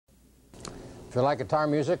If you like guitar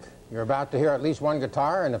music, you're about to hear at least one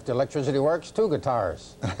guitar, and if the electricity works, two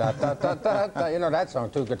guitars. Da, da, da, da, da. You know that song,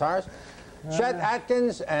 two guitars. Chet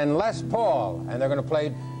Atkins and Les Paul, and they're going to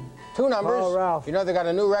play two numbers. Oh, Ralph. You know, they got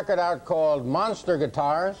a new record out called Monster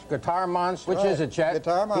Guitars, Guitar Monster. Which is it, Chet?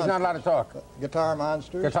 Guitar Monsters. He's not allowed to talk. Guitar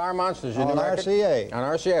Monsters. Guitar Monsters, your on new record? RCA.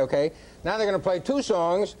 On RCA, okay. Now they're going to play two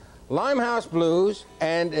songs, Limehouse Blues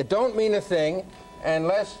and It Don't Mean a Thing, and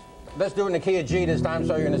let's do it in the key of G this time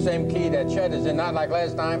so you're in the same key that Chet is in, not like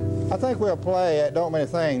last time. I think we'll play It Don't Mean a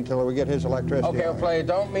Thing until we get his electricity. Okay, we'll play It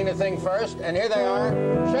Don't Mean a Thing first, and here they are.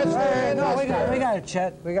 Chet's Hey, no, we got it,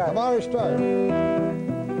 Chet. We got it. I've already started.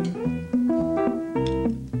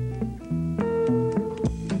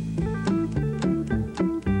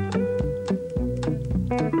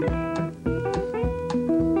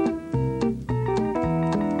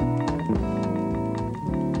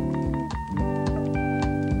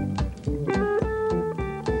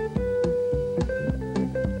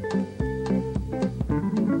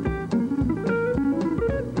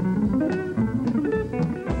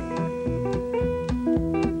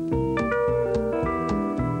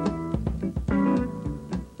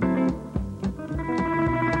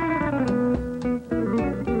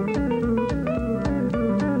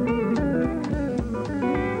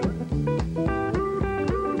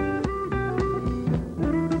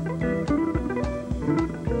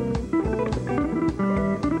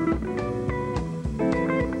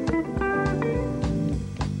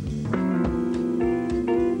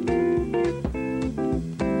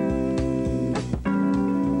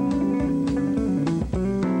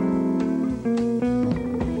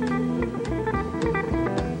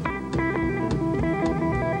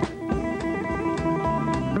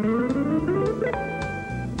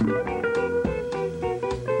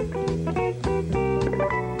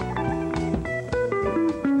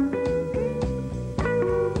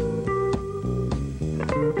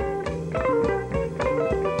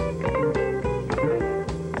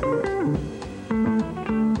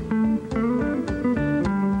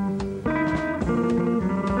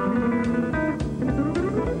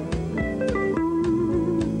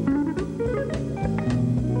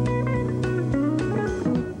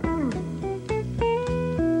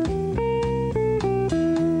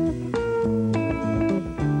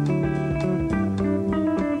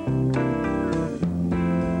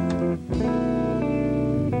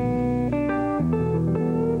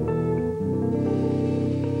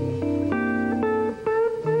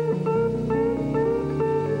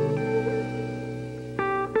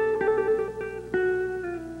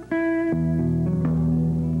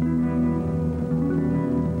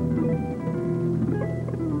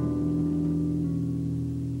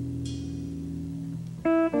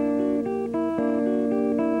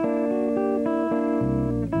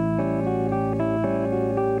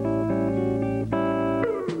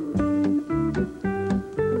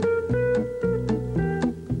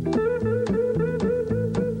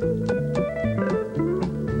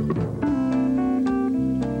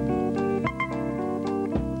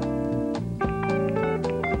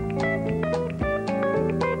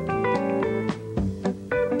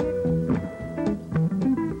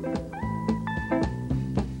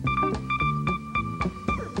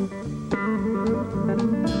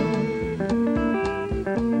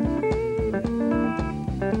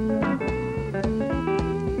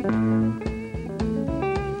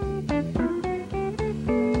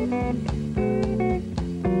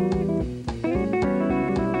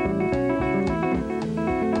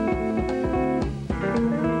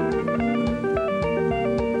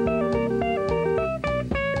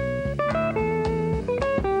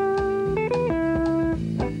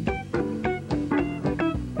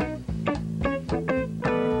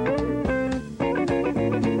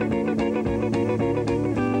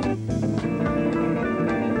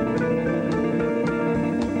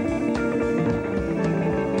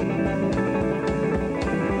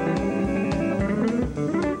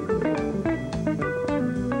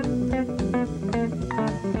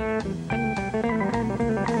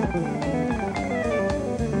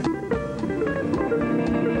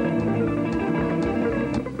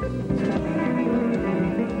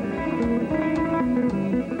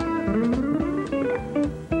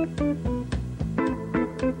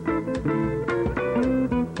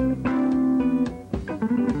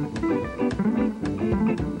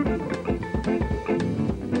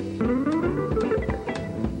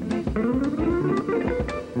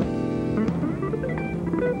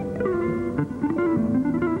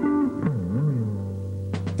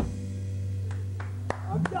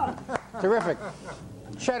 Terrific.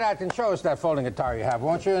 Chet Atkins, show us that folding guitar you have,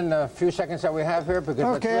 won't you, in the few seconds that we have here? Because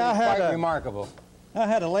Okay, it's really I had quite a- remarkable. I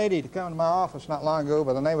had a lady to come to my office not long ago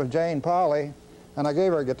by the name of Jane Pauley, and I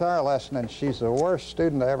gave her a guitar lesson, and she's the worst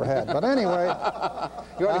student I ever had. But anyway,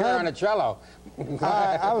 you ought to hear her on a cello.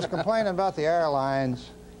 I was complaining about the airlines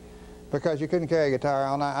because you couldn't carry a guitar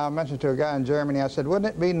on. I mentioned to a guy in Germany, I said,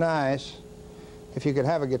 wouldn't it be nice if you could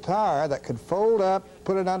have a guitar that could fold up,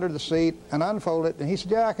 put it under the seat, and unfold it? And he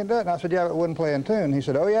said, yeah, I can do it. And I said, yeah, but it wouldn't play in tune. He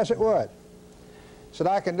said, oh, yes, it would. I said,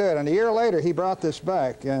 I can do it. And a year later, he brought this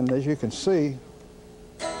back, and as you can see,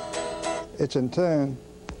 it's in tune.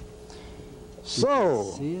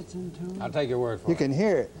 So, See, it's in tune? I'll take your word for it. you can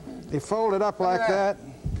hear it. You fold it up like that,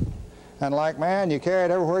 and like, man, you carry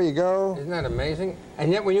it everywhere you go. Isn't that amazing?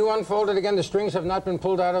 And yet when you unfold it again, the strings have not been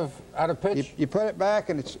pulled out of pitch? You put it back,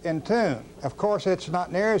 and it's in tune. Of course, it's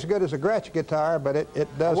not near as good as a Gretsch guitar, but it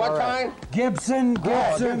does What all right. kind? Gibson, Oh,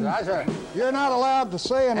 Gibson. that's right. You're not allowed to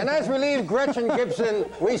say anything. And as we leave Gretsch and Gibson,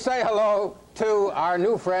 we say hello to our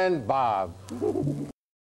new friend, Bob.